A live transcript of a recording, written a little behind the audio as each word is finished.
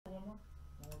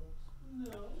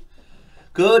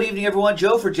Good evening, everyone.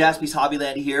 Joe for Jaspys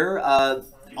Hobbyland here.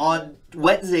 On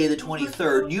Wednesday, the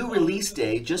 23rd, new release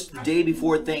day, just the day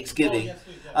before Thanksgiving.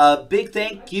 Big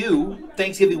thank you,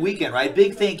 Thanksgiving weekend, right?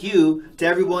 Big thank you to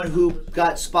everyone who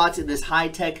got spots in this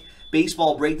high-tech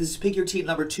baseball break. This is Pick Your Team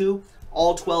number 2,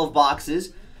 all 12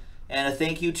 boxes. And a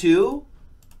thank you to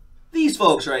these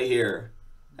folks right here.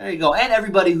 There you go. And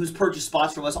everybody who's purchased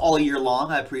spots from us all year long.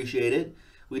 I appreciate it.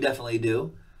 We definitely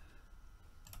do.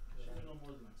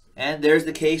 And there's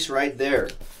the case right there.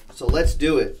 So let's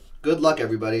do it. Good luck,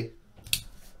 everybody.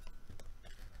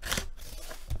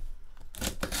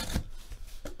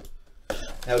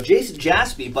 Now, Jason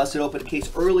Jaspy busted open a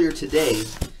case earlier today.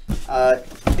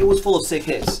 It was full of sick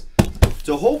hits.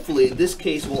 So hopefully this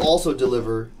case will also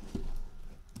deliver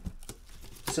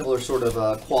similar sort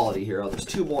of quality here. Oh, there's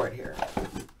two more in here.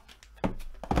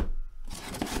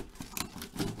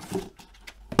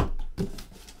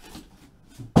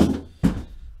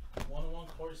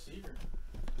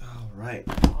 All right.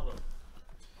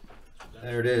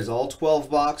 There it is. All 12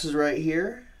 boxes right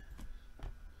here.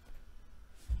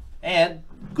 And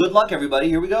good luck, everybody.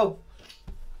 Here we go.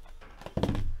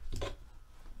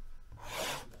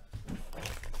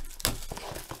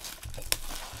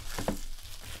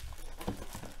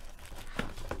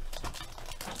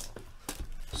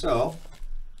 So,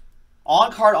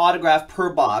 on-card autograph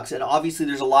per box, and obviously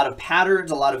there's a lot of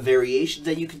patterns, a lot of variations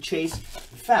that you can chase.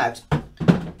 In fact,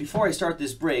 before I start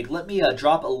this break, let me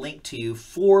drop a link to you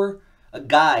for a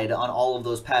guide on all of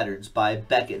those patterns by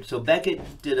Beckett. So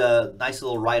Beckett did a nice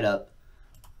little write-up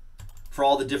for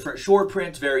all the different short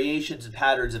prints, variations, and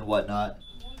patterns and whatnot.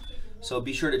 So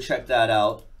be sure to check that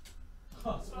out.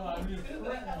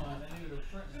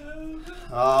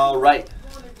 All right.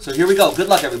 So here we go. Good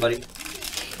luck, everybody.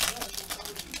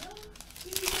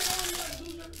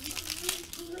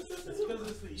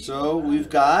 So we've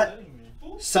got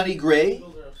Sonny Gray,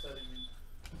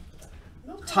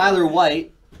 Tyler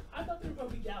White,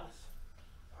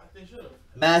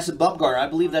 Madison Bumgarner. I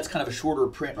believe that's kind of a shorter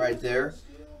print right there.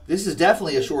 This is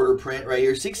definitely a shorter print right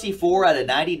here. 64 out of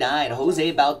 99,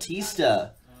 Jose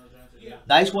Bautista.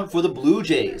 Nice one for the Blue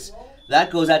Jays. That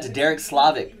goes out to Derek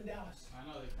Slavic.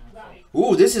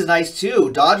 Ooh, this is nice too.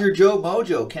 Dodger Joe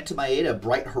Mojo, Kenta Maeda,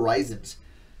 Bright Horizons.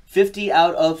 50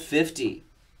 out of 50.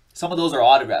 Some of those are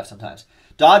autographs sometimes.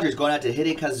 Dodgers going out to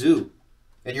Hidekazu.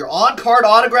 And your on-card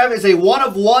autograph is a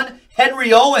 1/1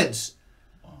 Henry Owens.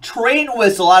 Train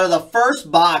whistle out of the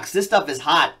first box. This stuff is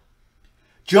hot.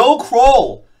 Joe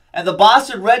Kroll and the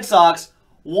Boston Red Sox.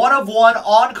 1/1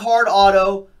 on-card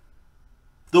auto.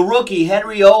 The rookie,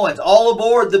 Henry Owens. All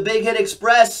aboard the Big Hit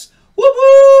Express. Whoop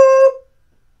whoop!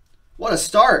 What a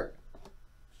start.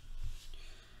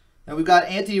 And we've got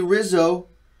Anthony Rizzo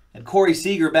and Corey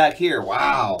Seager back here.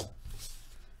 Wow.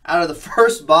 Out of the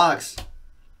first box.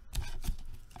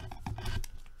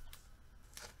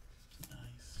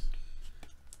 Nice.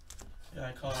 Yeah,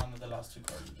 I call on the last two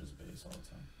cards, which is base all the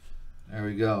time. There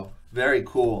we go. Very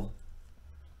cool.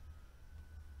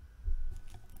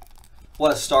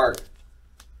 What a start.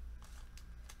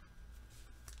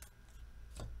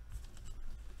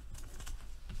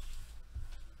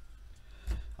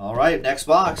 All right, next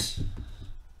box.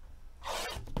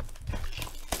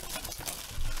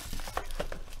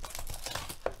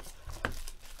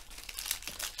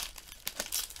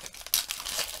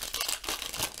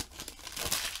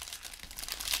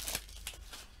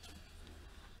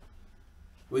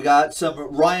 We got some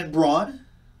Ryan Braun,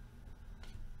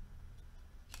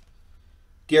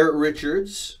 Garrett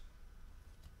Richards,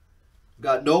 we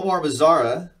got Nomar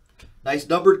Mazara, nice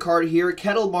numbered card here,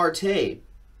 Ketel Marte.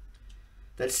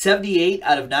 That's 78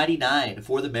 out of 99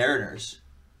 for the Mariners.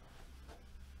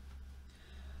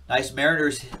 Nice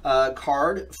Mariners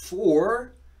card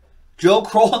for Joe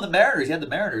Kroll on the Mariners. He had the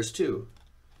Mariners too.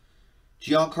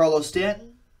 Giancarlo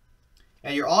Stanton.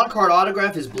 And your on-card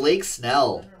autograph is Blake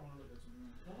Snell.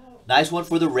 Nice one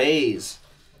for the Rays.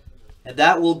 And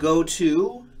that will go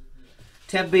to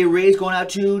Tampa Bay Rays, going out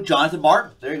to Jonathan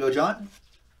Martin. There you go, John.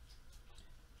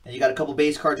 And you got a couple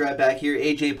base cards right back here.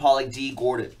 A.J. Pollock, D.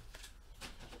 Gordon.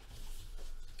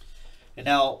 And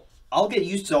now, I'll get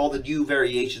used to all the new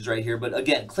variations right here. But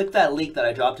again, click that link that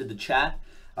I dropped in the chat.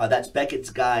 That's Beckett's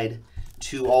guide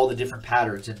to all the different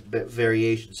patterns and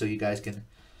variations, so you guys can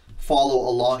follow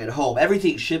along at home.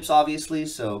 Everything ships, obviously,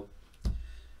 so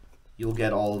you'll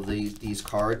get all of these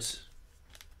cards.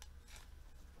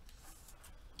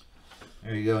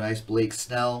 There you go. Nice Blake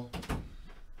Snell.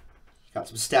 Got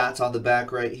some stats on the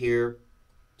back right here.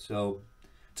 So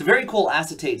it's a very cool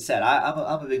acetate set. I'm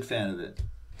a big fan of it.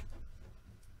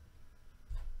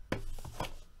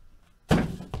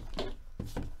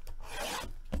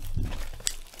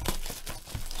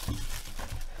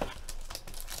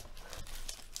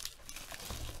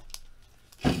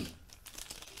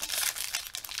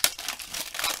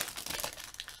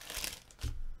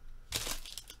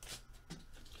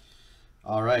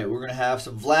 All right, we're going to have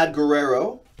some Vlad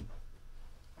Guerrero.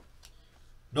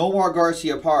 Nomar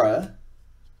Garciaparra.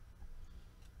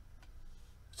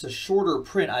 It's a shorter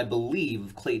print, I believe,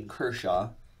 of Clayton Kershaw.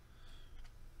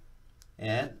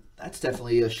 And that's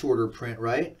definitely a shorter print,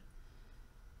 right?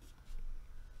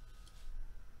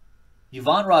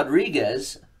 Yvonne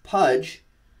Rodriguez, Pudge.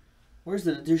 Where's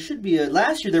the... There should be a...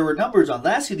 Last year there were numbers on.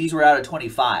 Last year these were out of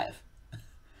 25.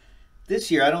 This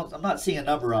year I'm not seeing a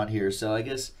number on here, so I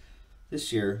guess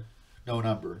this year no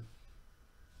number.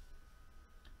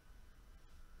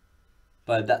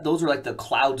 But those are like the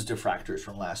Clouds diffractors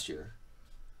from last year.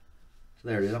 So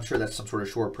there it is. I'm sure that's some sort of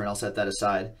short print. I'll set that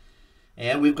aside.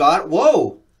 And we've got...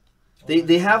 Whoa!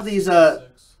 They have these...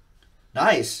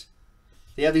 Nice.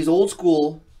 They have these old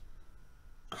school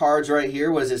cards right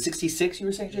here. What is it, 66 you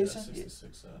were saying, Jason? Yeah,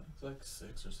 66. It's like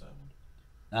 6 or 7.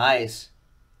 Nice.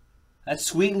 That's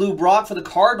Sweet Lou Brock for the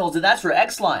Cardinals, and that's for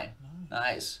X-Line.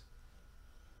 Nice.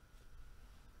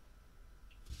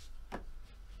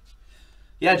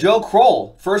 Yeah, Joe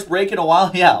Kroll. First break in a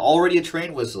while. Yeah, already a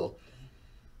train whistle.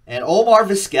 And Omar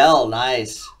Vizquel.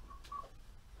 Nice.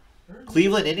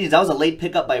 Cleveland Indians. That was a late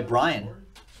pickup by Brian.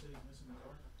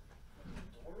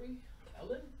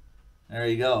 There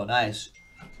you go. Nice.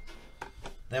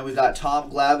 Then we got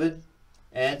Tom Glavine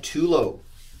and Tulo.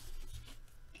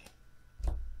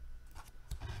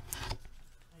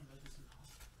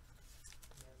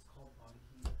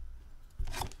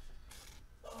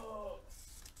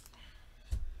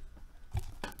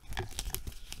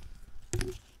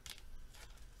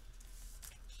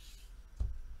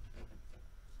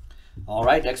 All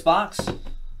right, next box.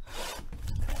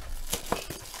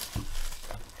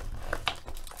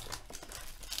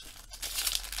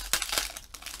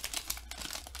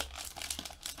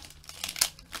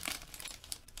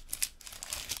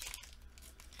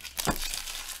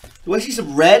 Do I see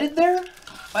some red in there?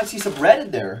 Might see some red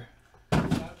in there. I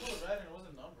pulled red and it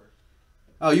wasn't numbered.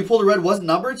 Oh, you pulled a red, wasn't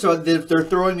numbered, so they're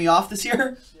throwing me off this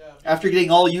year? Yeah. After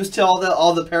getting all used to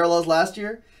all the parallels last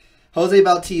year? Jose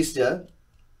Bautista.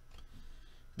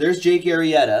 There's Jake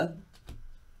Arrieta.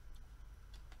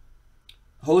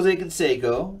 Jose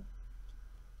Canseco.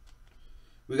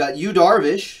 We got Yu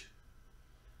Darvish.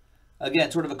 Again,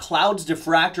 sort of a Clouds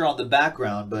diffractor on the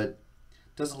background, but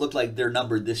doesn't look like they're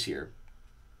numbered this year.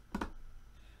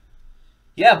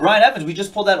 Yeah, Brian Evans, we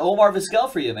just pulled that Omar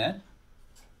Vizquel for you, man.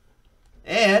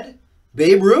 And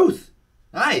Babe Ruth.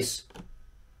 Nice.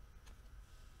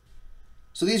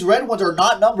 So these red ones are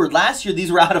not numbered. Last year,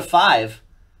 these were out of 5.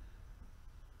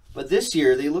 But this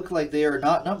year, they look like they are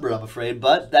not numbered, I'm afraid.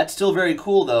 But that's still very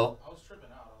cool, though. I was tripping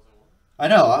out. I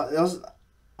was like, what? I know.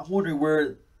 I'm wondering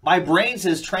where... My brain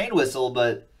says train whistle,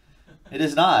 but it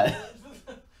is not.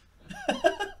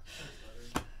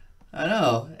 I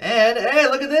know. And, hey,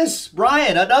 look at this.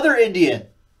 Brian, another Indian.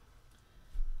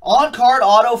 On-card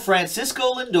auto,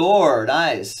 Francisco Lindor.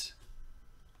 Nice.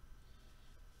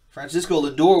 Francisco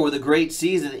Lindor with a great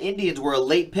season. The Indians were a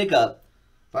late pickup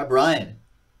by Brian.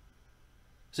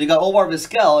 So you got Omar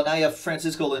Vizquel, and now you have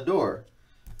Francisco Lindor.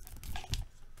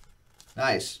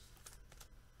 Nice.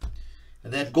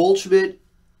 And then Goldschmidt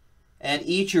and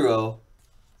Ichiro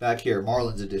back here,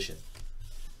 Marlins edition.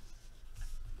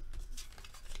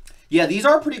 Yeah, these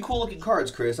are pretty cool looking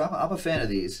cards, Chris. I'm a fan of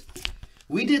these.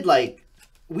 We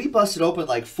busted open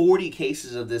like 40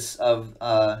 cases of this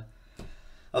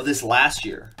last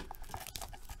year.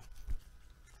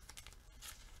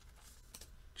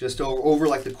 Just over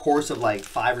like the course of like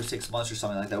 5 or 6 months or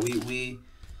something like that. We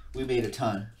made a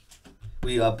ton.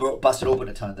 We busted open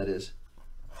a ton, that is.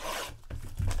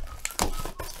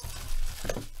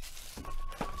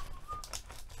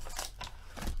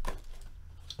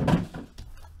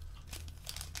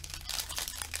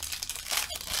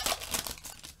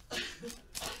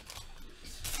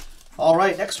 All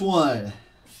right, next one.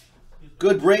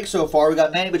 Good break so far. We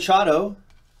got Manny Machado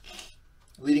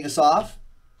leading us off.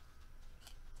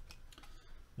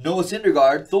 Noah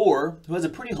Syndergaard, Thor, who has a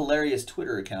pretty hilarious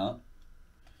Twitter account.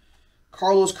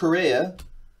 Carlos Correa.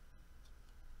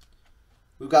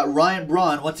 We've got Ryan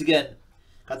Braun. Once again,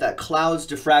 got that Clouds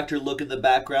diffractor look in the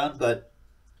background, but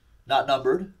not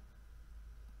numbered.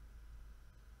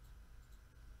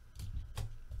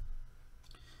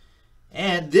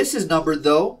 And this is numbered,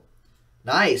 though.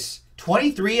 Nice.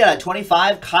 23 out of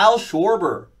 25, Kyle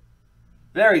Schwarber.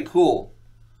 Very cool.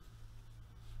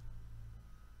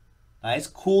 Nice,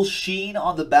 cool sheen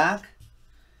on the back.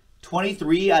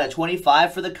 23 out of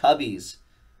 25 for the Cubbies.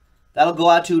 That'll go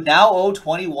out to now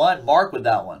 021. Mark with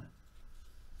that one.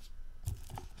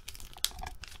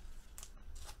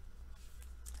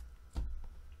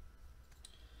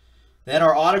 Then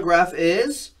our autograph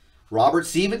is Robert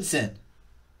Stevenson.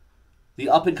 the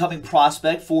up-and-coming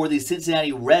prospect for the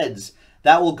Cincinnati Reds.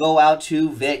 That will go out to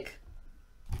Vic.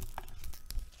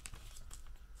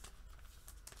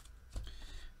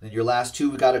 Then your last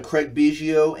two, we got a Craig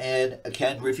Biggio and a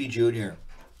Ken Griffey Jr.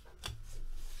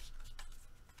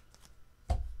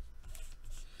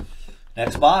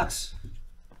 Next box.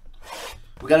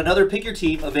 We got another pick your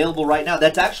team available right now.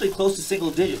 That's actually close to single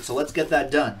digits, so let's get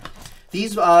that done.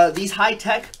 These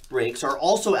high-tech breaks are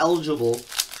also eligible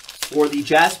for the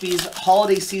Jaspys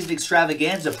Holiday Season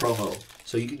Extravaganza promo.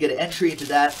 So you can get an entry into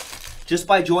that just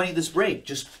by joining this break.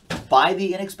 Just buy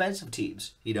the inexpensive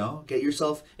teams, you know. Get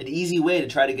yourself an easy way to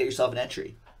try to get yourself an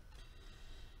entry.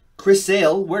 Chris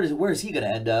Sale, where is he going to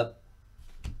end up?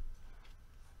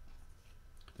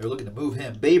 They're looking to move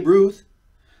him. Babe Ruth,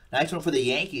 nice one for the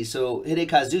Yankees. So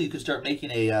Hidekazu, you can start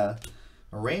making a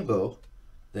rainbow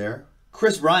there.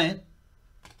 Chris Bryant,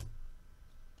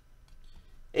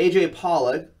 AJ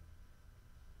Pollock,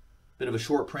 bit of a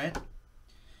short print,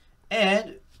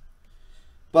 and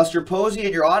Buster Posey,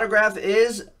 and your autograph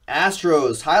is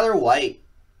Astros, Tyler White.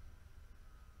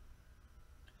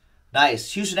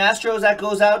 Nice. Houston Astros, that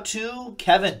goes out to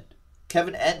Kevin.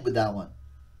 Kevin N with that one.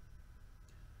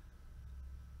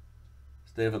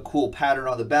 So they have a cool pattern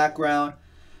on the background.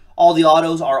 All the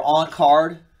autos are on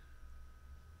card,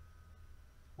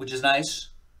 which is nice.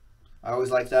 I always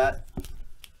like that.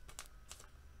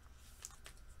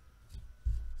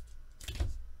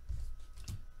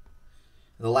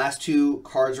 The last two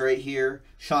cards right here,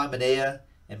 Sean Manaea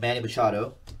and Manny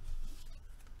Machado.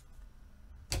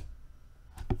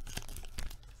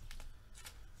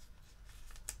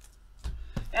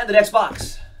 And the next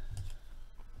box.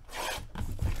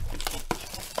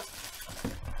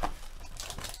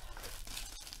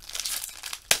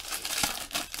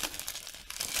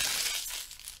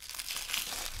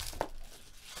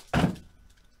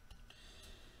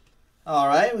 All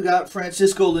right, we got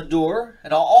Francisco Lindor,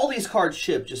 and all these cards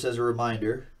shipped, just as a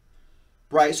reminder.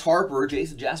 Bryce Harper,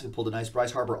 Jason Jaspy pulled a nice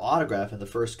Bryce Harper autograph in the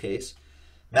first case.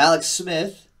 Malik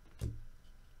Smith.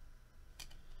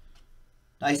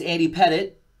 Nice Andy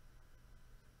Pettitte.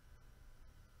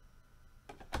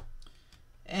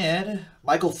 And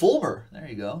Michael Fulmer, there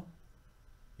you go.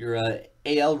 Your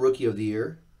AL Rookie of the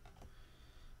Year.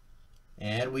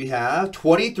 And we have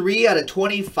 23 out of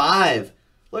 25.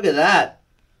 Look at that.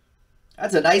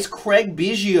 That's a nice Craig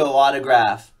Biggio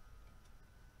autograph.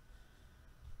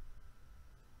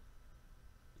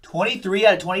 23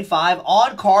 out of 25.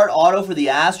 On-card auto for the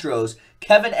Astros.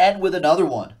 Kevin N with another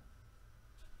one.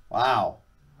 Wow.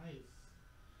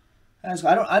 Nice.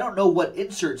 I don't know what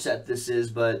insert set this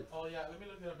is, but... Oh, yeah. Let me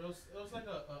look it up. It was like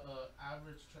a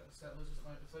average set. It's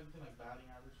like batting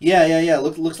average. Yeah.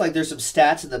 Looks like there's some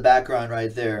stats in the background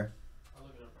right there. I'll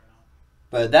look it up right now.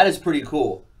 But that is pretty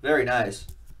cool. Very nice.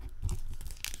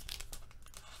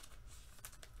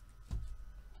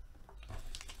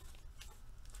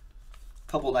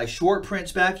 Couple nice short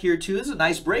prints back here too. This is a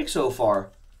nice break so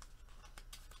far.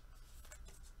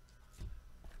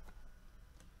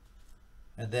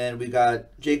 And then we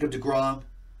got Jacob deGrom,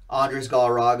 Andres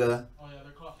Galarraga. Oh yeah,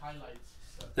 they're called highlights.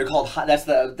 They're called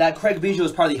that Craig Biggio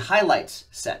is part of the highlights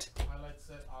set. Highlights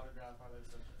set, autograph, highlights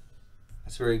set.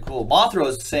 That's very cool.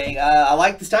 Mothro's saying, I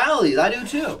like the style of these. I do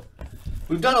too.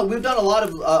 We've done a lot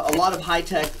of high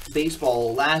tech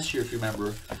baseball last year, if you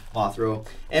remember, Mothro,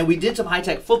 and we did some high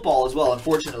tech football as well.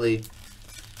 Unfortunately,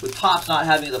 with Topps not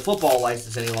having the football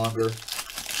license any longer,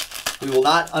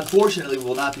 unfortunately, we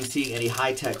will not be seeing any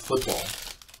high tech football,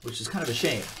 which is kind of a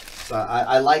shame. So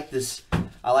I like this.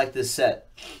 I like this set.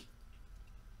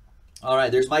 All right,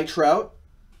 there's Mike Trout,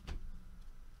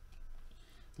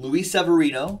 Luis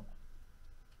Severino,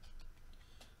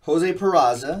 Jose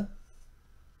Peraza.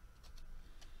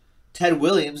 Ted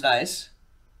Williams, nice.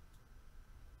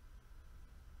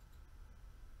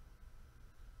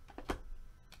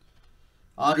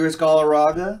 Andres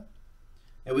Galarraga.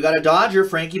 And we got a Dodger,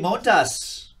 Frankie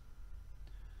Montas.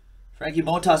 Frankie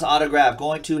Montas autograph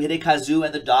going to Hidekazu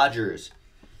and the Dodgers.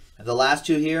 And the last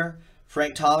two here,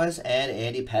 Frank Thomas and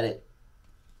Andy Pettitte.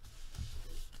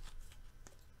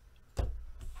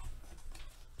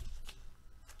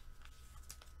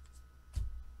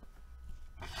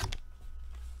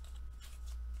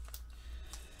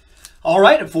 All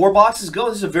right, and 4 boxes go.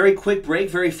 This is a very quick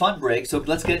break, very fun break. So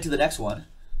let's get into the next one.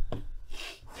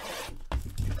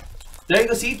 There you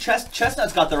go. See,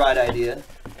 Chestnut's got the right idea.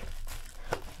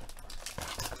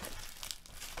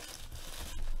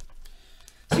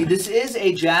 See, this is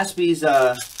a Jaspys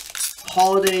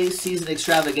holiday season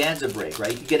extravaganza break,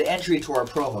 right? You can get an entry to our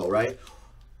promo, right?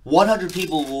 100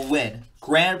 people will win.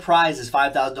 Grand prize is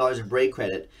 $5,000 in break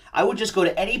credit. I would just go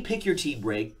to any pick your team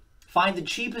break, Find the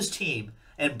cheapest team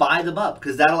and buy them up,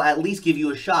 because that'll at least give you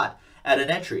a shot at an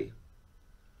entry.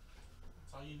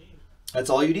 That's all you need. That's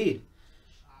all you need.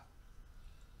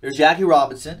 There's Jackie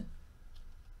Robinson,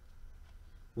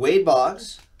 Wade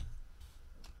Boggs,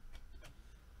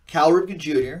 Cal Ripken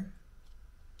Jr.,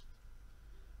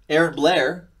 Aaron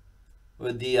Blair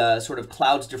with the sort of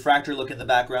clouds diffractor look in the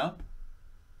background.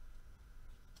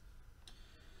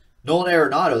 Nolan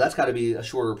Arenado, that's got to be a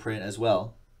shorter print as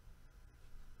well.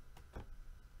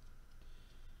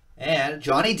 And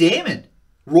Johnny Damon.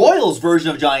 Royals version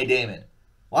of Johnny Damon.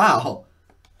 Wow.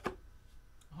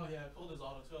 Oh, yeah, I pulled his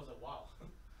auto too. I was like, wow.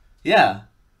 Yeah.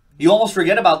 You almost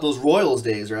forget about those Royals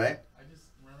days, right? I just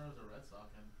remember it was a Red Sox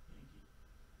and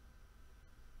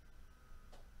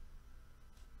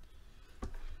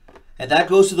Yankee. And that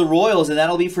goes to the Royals, and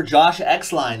that'll be for Josh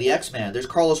X-Line, the X-Man. There's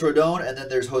Carlos Rodon, and then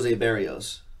there's Jose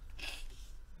Barrios.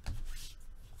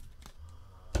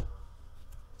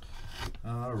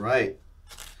 All right.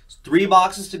 3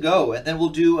 boxes to go, and then we'll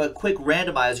do a quick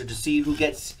randomizer to see who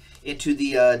gets into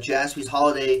the Jaspys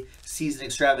Holiday Season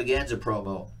Extravaganza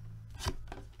promo.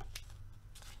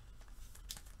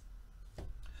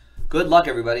 Good luck,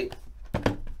 everybody.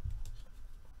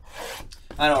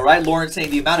 I know, right? Lauren's saying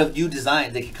the amount of new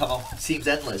designs that can come up seems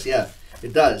endless. Yeah,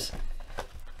 it does.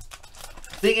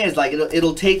 Thing is, like,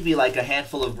 it'll take me like a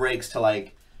handful of breaks to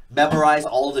like memorize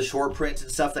all of the short prints and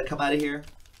stuff that come out of here.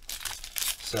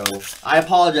 So I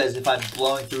apologize if I'm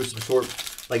blowing through some short,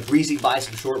 like breezing by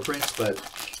some short prints, but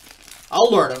I'll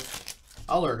learn them.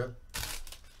 I'll learn them.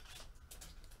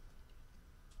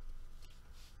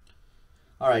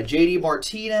 All right, JD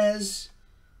Martinez,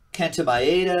 Kenta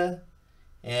Maeda,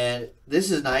 and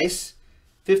this is nice.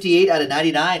 58 out of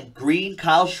 99, green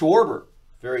Kyle Schwarber.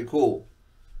 Very cool.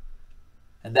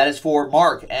 And that is for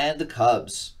Mark and the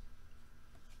Cubs.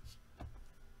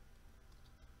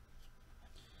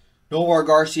 Nomar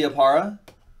Garciaparra.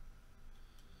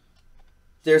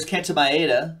 There's Kenta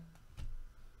Maeda.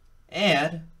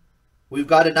 And we've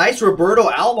got a nice Roberto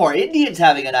Alomar. Indians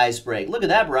having a nice break. Look at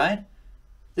that, Brian.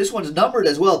 This one's numbered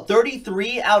as well.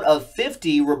 33 out of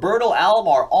 50, Roberto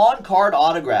Alomar on-card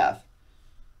autograph.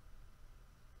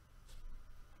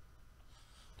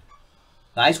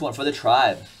 Nice one for the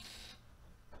Tribe.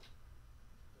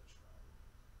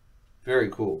 Very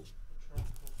cool.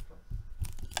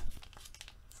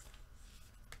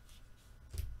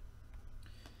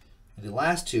 And the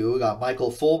last two, we got Michael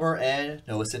Fulmer and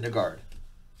Noah Syndergaard.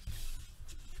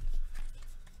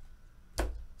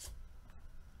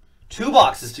 2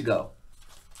 boxes to go.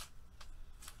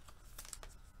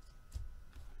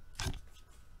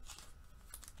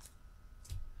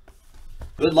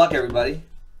 Good luck, everybody.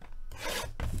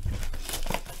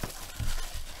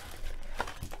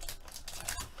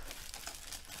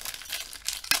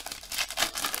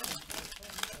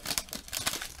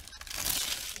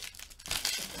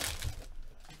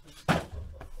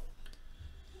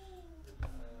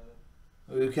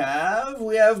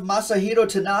 We have Masahiro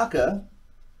Tanaka,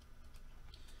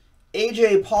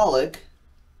 AJ Pollock,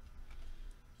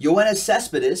 Yoenis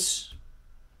Cespedes.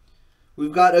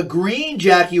 We've got a green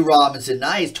Jackie Robinson.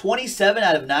 Nice. 27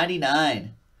 out of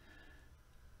 99.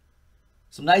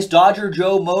 Some nice Dodger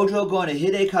Joe Mojo going to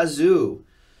Hidekazu.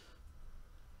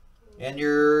 And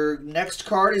your next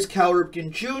card is Cal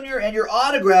Ripken Jr. And your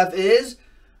autograph is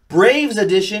Braves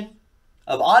edition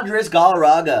of Andres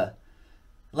Galarraga.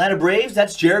 Atlanta Braves,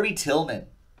 that's Jeremy Tillman.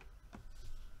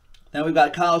 Then we've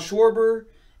got Kyle Schwarber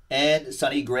and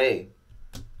Sonny Gray.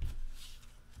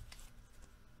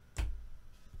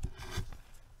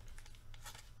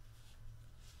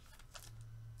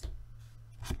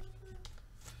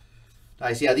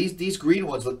 Nice. Yeah, these green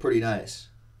ones look pretty nice.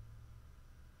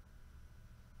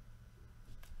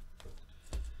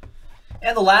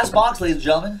 And the last box, ladies and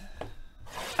gentlemen.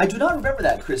 I do not remember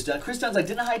that, Chris Dunn. Chris Dunn's like,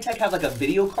 didn't High Tech have like a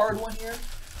video card one year?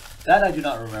 That I do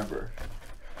not remember.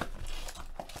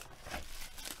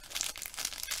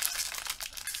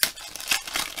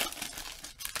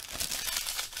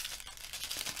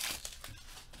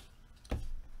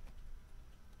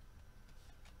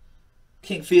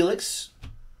 King Felix,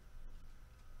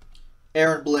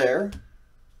 Aaron Blair,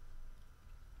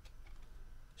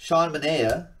 Sean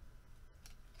Manaea,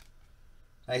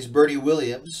 nice Bernie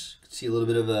Williams. You can see a little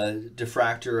bit of a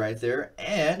diffractor right there,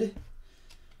 and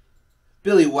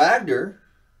Billy Wagner.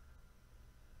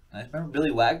 I remember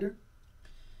Billy Wagner.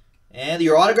 And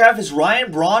your autograph is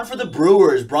Ryan Braun for the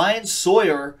Brewers. Brian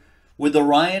Sawyer with the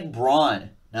Ryan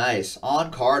Braun. Nice.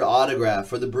 On-card autograph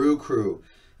for the Brew Crew.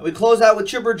 And we close out with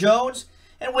Chipper Jones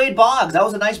and Wade Boggs. That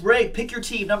was a nice break. Pick your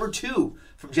team, number 2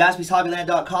 from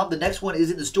JaspysHobbyland.com. The next one is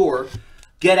in the store.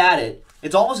 Get at it.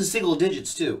 It's almost a single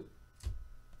digits, too.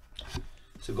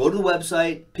 So go to the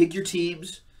website, pick your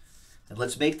teams, and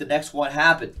let's make the next one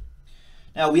happen.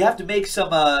 Now we have to make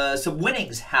some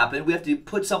winnings happen. We have to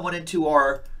put someone into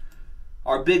our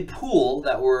big pool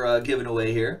that we're giving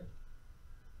away here.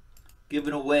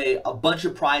 Giving away a bunch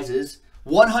of prizes,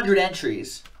 100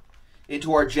 entries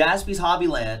into our Jaspys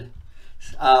Hobbyland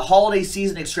holiday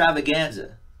season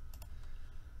extravaganza.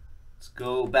 Let's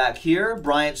go back here.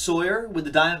 Brian Sawyer with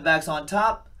the Diamondbacks on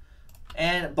top,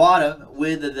 and bottom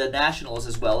with the Nationals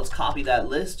as well. Let's copy that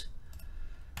list.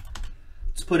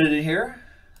 Let's put it in here.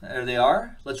 There they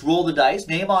are. Let's roll the dice.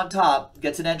 Name on top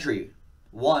gets an entry.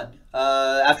 1.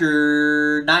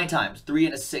 After 9 times. 3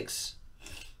 and a 6.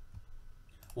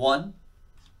 1,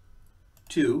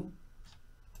 2,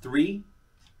 3,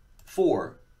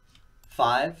 4,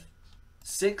 5,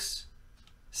 6,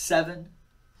 7,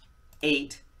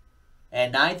 8,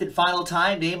 and 9th and final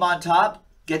time. Name on top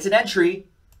gets an entry.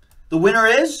 The winner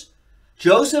is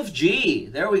Joseph G.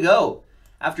 There we go.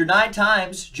 After 9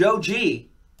 times, Joe G.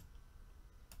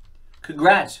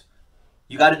 Congrats.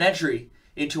 You got an entry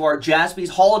into our Jaspys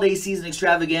Holiday Season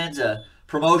Extravaganza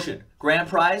promotion. Grand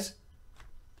prize,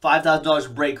 $5,000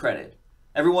 in break credit.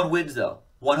 Everyone wins, though.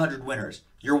 100 winners.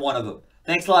 You're one of them.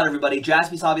 Thanks a lot, everybody.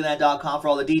 JaspysHobbyland.com for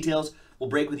all the details. We'll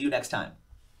break with you next time.